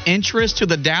expressed interest to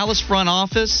the Dallas front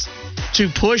office to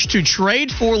push to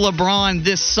trade for LeBron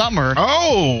this summer.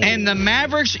 Oh! And the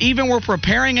Mavericks even were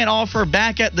preparing an offer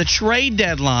back at the trade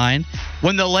deadline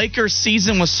when the Lakers'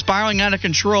 season was spiraling out of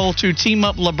control to team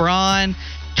up LeBron,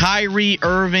 Kyrie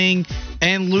Irving,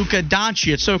 and Luka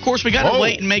Doncic. So, of course, we got to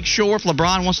wait and make sure if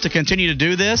LeBron wants to continue to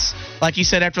do this, like he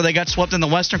said after they got swept in the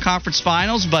Western Conference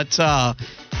Finals. But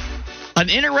an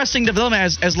interesting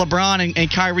development as LeBron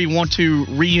and Kyrie want to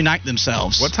reunite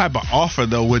themselves. What type of offer,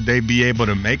 though, would they be able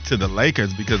to make to the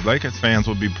Lakers? Because Lakers fans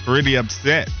would be pretty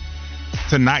upset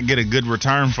to not get a good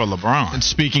return for LeBron. And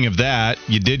speaking of that,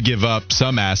 you did give up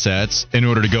some assets in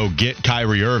order to go get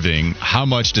Kyrie Irving. How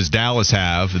much does Dallas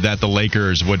have that the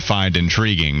Lakers would find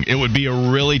intriguing? It would be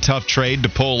a really tough trade to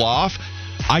pull off.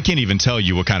 I can't even tell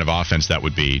you what kind of offense that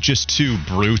would be. Just two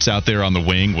brutes out there on the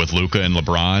wing with Luka and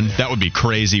LeBron. That would be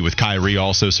crazy with Kyrie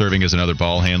also serving as another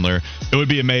ball handler. It would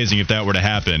be amazing if that were to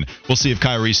happen. We'll see if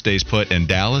Kyrie stays put in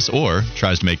Dallas or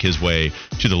tries to make his way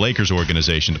to the Lakers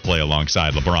organization to play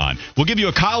alongside LeBron. We'll give you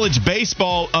a college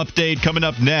baseball update coming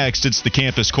up next. It's the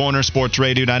Campus Corner, Sports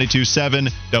Radio 92.7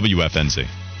 WFNZ.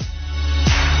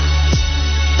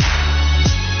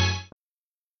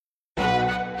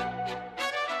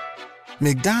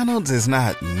 McDonald's is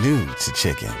not new to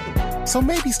chicken. So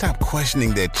maybe stop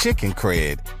questioning their chicken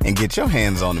cred and get your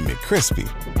hands on the McCrispy.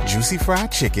 Juicy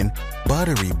fried chicken,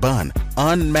 buttery bun,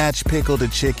 unmatched pickle to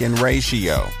chicken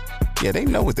ratio. Yeah, they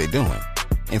know what they're doing.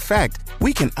 In fact,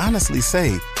 we can honestly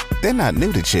say they're not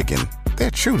new to chicken,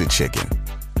 they're true to chicken.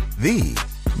 The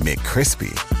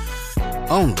McCrispy.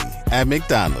 Only at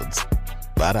McDonald's.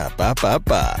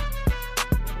 Ba-da-ba-ba-ba.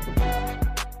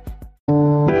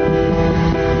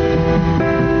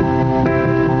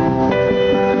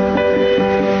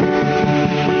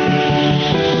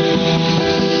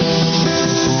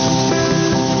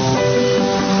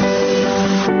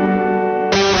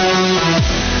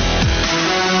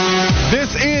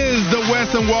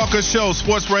 Walker Show,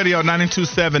 Sports Radio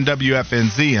 92.7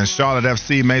 WFNZ, and Charlotte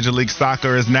FC Major League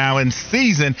Soccer is now in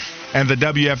season, and the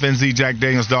WFNZ Jack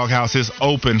Daniels Doghouse is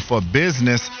open for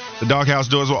business. The Doghouse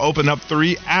doors will open up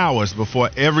 3 hours before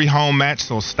every home match,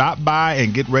 so stop by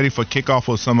and get ready for kickoff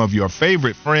with some of your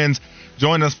favorite friends.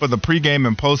 Join us for the pregame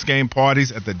and postgame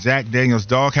parties at the Jack Daniels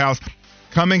Doghouse.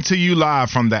 Coming to you live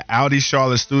from the Audi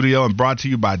Charlotte studio and brought to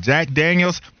you by Jack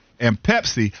Daniels and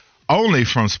Pepsi. Only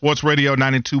from Sports Radio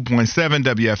 92.7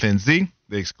 WFNZ,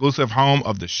 the exclusive home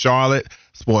of the Charlotte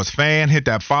sports fan. Hit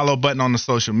that follow button on the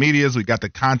social medias. We got the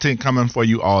content coming for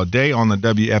you all day on the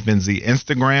WFNZ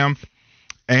Instagram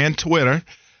and Twitter.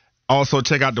 Also,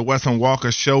 check out the Wes and Walker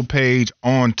Show page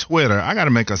on Twitter. I got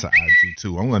to make us an IG,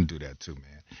 too. I'm going to do that, too, man.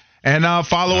 And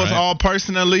follow us all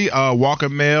personally, Walker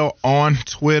Mail on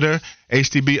Twitter,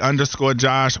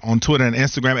 HTB_Josh on Twitter and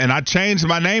Instagram. And I changed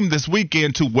my name this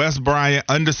weekend to Wes Bryant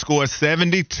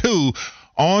 _72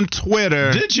 on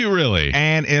Twitter. Did you really?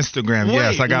 And Instagram. Wait,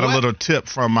 yes, I got what? a little tip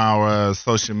from our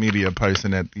social media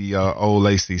person at the old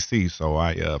ACC, so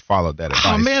I followed that advice.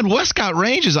 Oh, man, Wes Got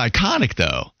Range is iconic,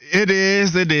 though. It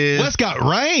is. Wes Got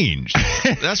Range.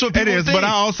 That's what people It is, think. but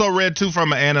I also read, too,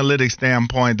 from an analytics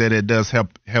standpoint that it does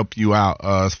help you out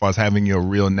as far as having your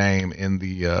real name in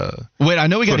the Wait, I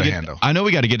know we got to handle. I know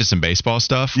we got to get to some baseball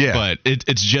stuff, yeah. But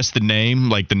it's just the name,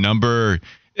 like the number.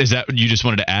 Is that you just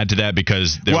wanted to add to that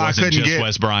because there wasn't just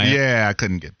Wes Bryant? Yeah, I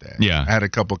couldn't get that. Yeah. I had a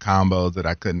couple combos that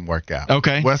I couldn't work out.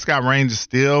 Okay. Wes Got Range is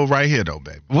still right here, though,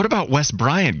 baby. What about Wes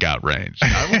Bryant Got Range?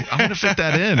 I want to fit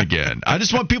that in again. I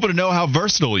just want people to know how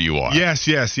versatile you are. Yes.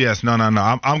 No.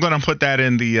 I'm going to put that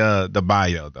in the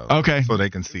bio, though. Okay. So they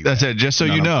can see That's that. it. Just so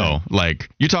you know. Like,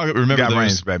 you talk, remember Got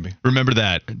range, baby. Remember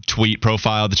that tweet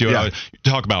profile that you always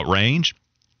talk about range?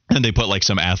 And they put like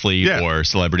some athlete or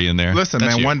celebrity in there. Listen,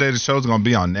 That's man, you. one day the show's going to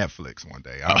be on Netflix one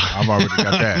day. I've already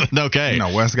got that. Okay. You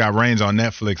know, Wes Got Range on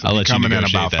Netflix. I'll let you coming in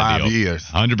negotiate about that 5 deal. years.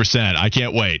 100%. I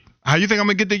can't wait. How you think I'm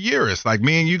going to get the Urus? Like,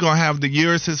 me and you going to have the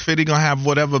Urus, Fitty going to have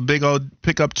whatever big old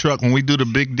pickup truck when we do the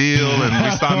big deal and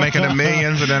we start making the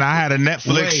millions, and then I had a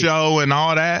Netflix show and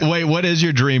all that. Wait, what is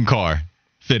your dream car?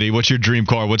 Fitty, what's your dream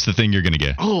car? What's the thing you're going to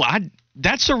get? Oh,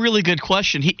 that's a really good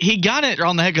question. He got it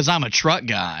on the head because I'm a truck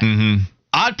guy. Mm-hmm.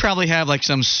 I'd probably have like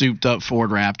some souped up Ford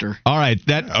Raptor. All right,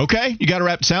 okay. You got to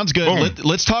wrap. Sounds good.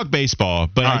 Let's talk baseball,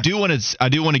 but I do want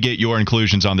to get your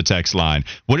inclusions on the text line.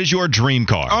 What is your dream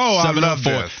car? Oh, I love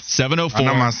this. 704. I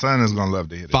know my son is gonna love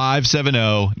to hear this.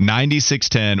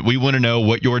 570-9610. We want to know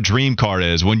what your dream car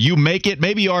is. When you make it,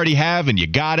 maybe you already have and you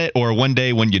got it, or one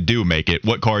day when you do make it,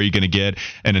 what car are you going to get?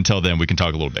 And until then, we can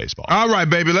talk a little baseball. All right,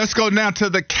 baby. Let's go now to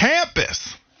the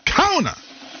campus corner.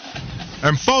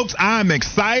 And folks, I'm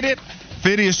excited.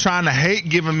 Fitty is trying to hate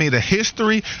giving me the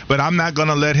history, but I'm not going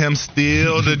to let him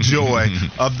steal the joy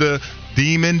of the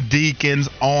Demon Deacons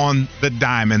on the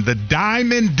diamond. The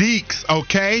Diamond Deeks,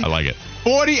 okay? I like it.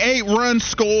 48 runs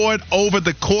scored over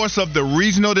the course of the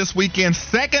regional this weekend.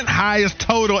 Second highest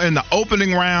total in the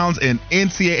opening rounds in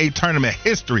NCAA tournament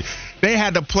history. They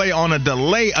had to play on a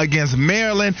delay against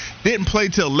Maryland. Didn't play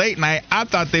till late night. I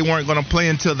thought they weren't going to play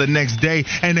until the next day,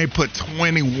 and they put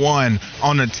 21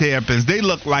 on the Terrapins. They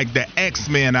look like the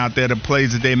X-Men out there that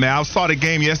plays today, man. I saw the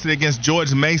game yesterday against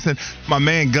George Mason. My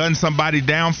man gunned somebody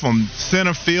down from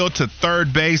center field to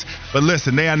third base. But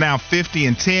listen, they are now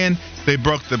 50-10. They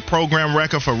broke the program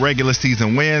record for regular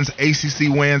season wins,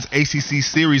 ACC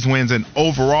series wins, and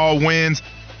overall wins.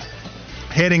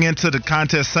 Heading into the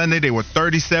contest Sunday, they were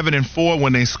 37-4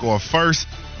 when they scored first.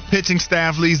 Pitching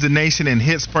staff leads the nation in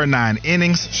hits per 9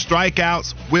 innings,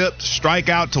 strikeouts, whip,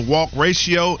 strikeout to walk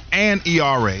ratio, and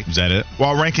ERA. Is that it?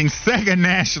 While ranking second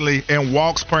nationally in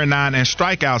walks per 9 and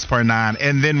strikeouts per 9.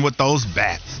 And then with those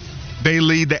bats, they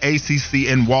lead the ACC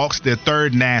in walks, they're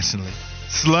third nationally.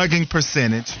 Slugging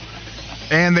percentage,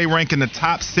 And they rank in the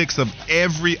top 6 of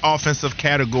every offensive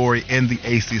category in the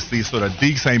ACC. So the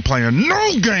Deeks ain't playing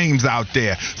no games out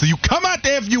there. So you come out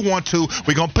there if you want to.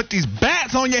 We're going to put these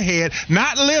bats on your head,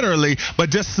 not literally, but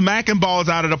just smacking balls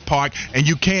out of the park, and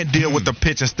you can't deal with the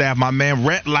pitching staff. My man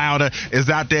Rhett Lauder is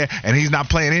out there, and he's not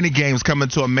playing any games coming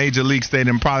to a major league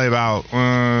stadium probably about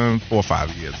 4 or 5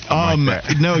 years.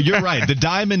 No, you're right. The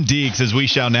Diamond Deeks, as we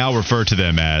shall now refer to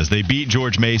them as, they beat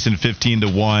George Mason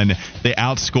 15-1. They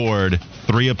outscored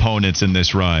 3 opponents in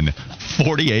this run,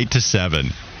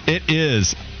 48-7. It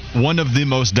is one of the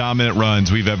most dominant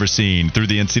runs we've ever seen through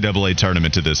the NCAA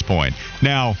tournament to this point.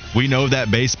 Now, we know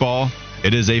that baseball,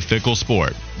 it is a fickle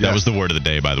sport. Yes. That was the word of the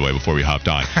day, by the way, before we hopped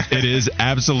on. It is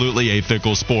absolutely a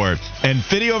fickle sport. And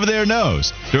Fitty over there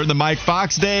knows. During the Mike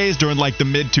Fox days, during like the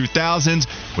mid-2000s,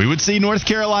 we would see North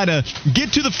Carolina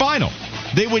get to the final.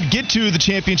 They would get to the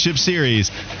championship series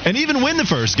and even win the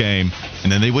first game,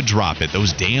 and then they would drop it.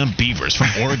 Those damn Beavers from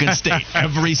Oregon State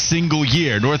every single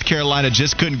year. North Carolina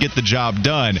just couldn't get the job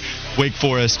done. Wake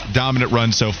Forest, dominant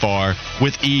run so far,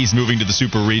 with ease moving to the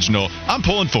Super Regional. I'm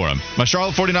pulling for them. My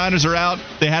Charlotte 49ers are out.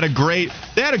 They had a great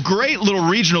little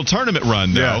regional tournament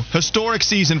run, though. Yeah. Historic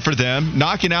season for them,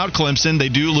 knocking out Clemson. They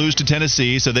do lose to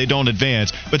Tennessee, so they don't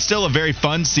advance. But still a very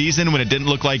fun season when it didn't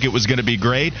look like it was going to be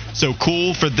great. So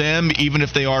cool for them, even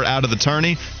if they are out of the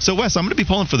tourney. So, Wes, I'm going to be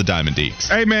pulling for the Diamond Deeks.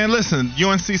 Hey, man, listen,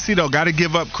 UNCC, though, got to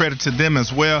give up credit to them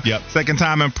as well. Yep. Second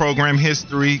time in program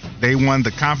history, they won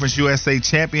the Conference USA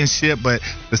Championship, but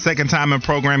the second time in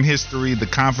program history, the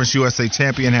Conference USA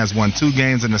champion has won 2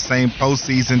 games in the same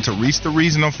postseason to reach the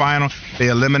regional final. They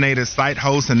eliminated site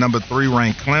host and number 3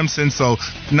 ranked Clemson, so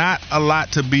not a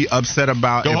lot to be upset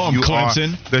about. Go home,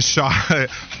 Clemson. The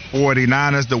Charlotte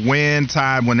 49ers, the win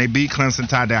tied when they beat Clemson,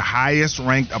 tied their highest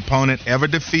ranked opponent ever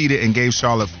defeated and gave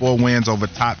Charlotte 4 wins over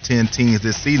top 10 teams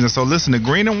this season. So listen, the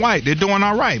green and white, they're doing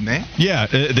all right, man. Yeah,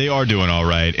 they are doing all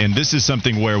right. And this is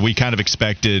something where we kind of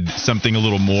expected something a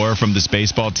little more from this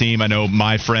baseball team. I know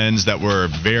my friends that were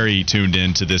very tuned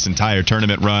into this entire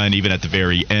tournament run, even at the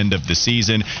very end of the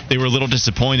season, they were a little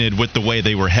disappointed with the way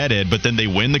they were headed, but then they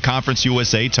win the Conference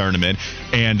USA tournament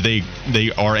and they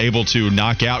are able to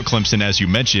knock out Clemson, as you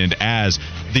mentioned, as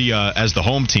the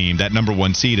home team, that number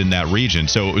 1 seed in that region.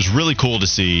 So it was really cool to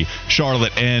see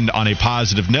Charlotte end on a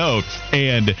positive note,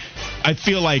 and I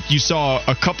feel like you saw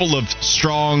a couple of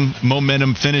strong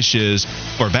momentum finishes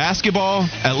for basketball,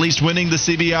 at least winning the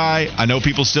CBI. I know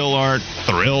people still aren't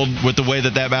thrilled with the way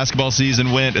that basketball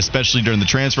season went, especially during the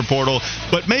transfer portal,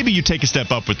 but maybe you take a step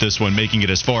up with this one, making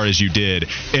it as far as you did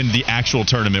in the actual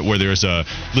tournament where there's a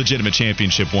legitimate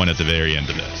championship won at the very end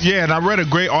of this. Yeah, and I read a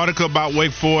great article about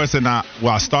Wake Forest, and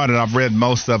I've read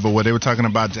most of it, where they were talking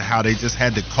about how they just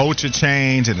had the culture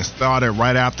change, and it started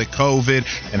right after COVID,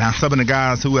 and how some of the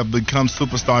guys who have become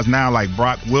superstars now, like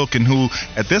Brock Wilken, who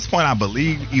at this point I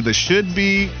believe either should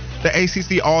be the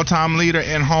ACC all-time leader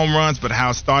in home runs, but how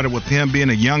it started with him being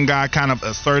a young guy kind of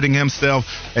asserting himself.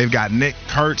 They've got Nick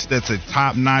Kurtz, that's a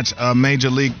top-notch major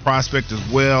league prospect as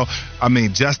well. I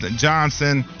mean, Justin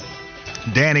Johnson,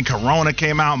 Danny Corona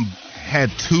came out and had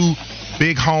 2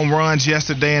 big home runs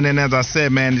yesterday. And then, as I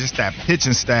said, man, just that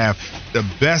pitching staff, the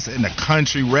best in the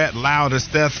country. Rhett Lauder,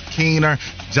 Steph Keener,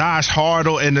 Josh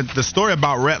Hartle. And the story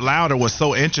about Rhett Lauder was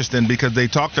so interesting because they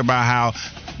talked about how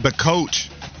the coach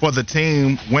for the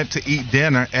team went to eat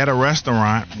dinner at a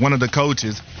restaurant, one of the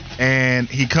coaches, and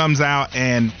he comes out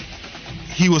and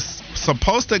he was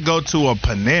supposed to go to a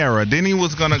Panera. Then he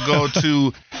was going to go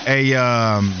to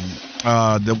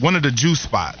one of the juice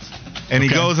spots. And he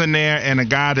goes in there, and a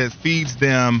guy that feeds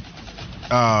them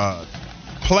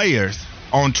players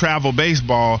on Travel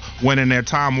Baseball went in there,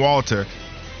 Tom Walter,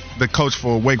 the coach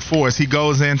for Wake Forest. He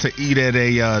goes in to eat at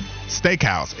a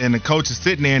steakhouse, and the coach is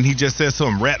sitting there, and he just says to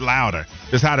him, Rhett Lauder,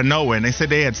 just out of nowhere. And they said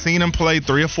they had seen him play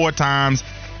 3 or 4 times,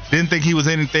 didn't think he was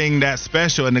anything that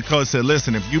special. And the coach said,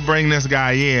 listen, if you bring this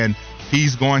guy in,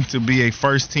 he's going to be a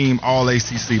first-team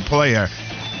All-ACC player.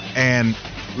 And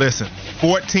listen,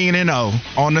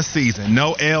 14-0 on the season,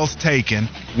 no L's taken,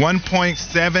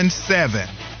 1.77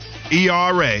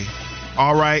 ERA.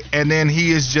 All right, and then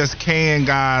he is just K'ing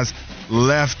guys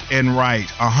left and right.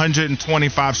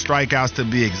 125 strikeouts to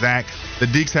be exact. The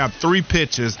Deeks have 3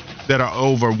 pitchers that are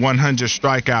over 100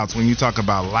 strikeouts when you talk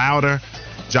about Lauder,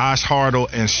 Josh Hartle,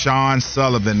 and Sean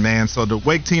Sullivan, man. So the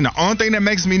Wake team, the only thing that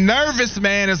makes me nervous,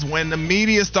 man, is when the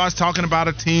media starts talking about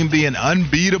a team being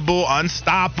unbeatable,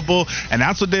 unstoppable, and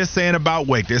that's what they're saying about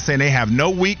Wake. They're saying they have no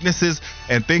weaknesses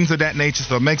and things of that nature,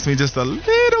 so it makes me just a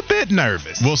little bit bit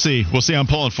nervous. We'll see. I'm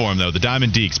pulling for him, though. The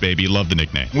Diamond Deeks, baby. Love the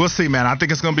nickname. We'll see, man. I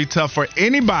think it's going to be tough for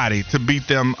anybody to beat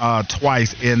them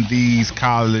twice in the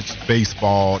college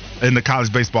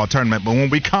baseball tournament. But when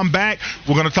we come back,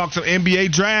 we're going to talk some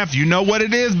NBA draft. You know what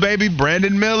it is, baby.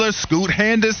 Brandon Miller, Scoot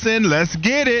Henderson. Let's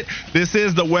get it. This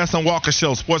is the Wes and Walker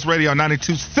Show, Sports Radio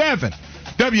 92.7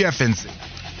 WFNZ.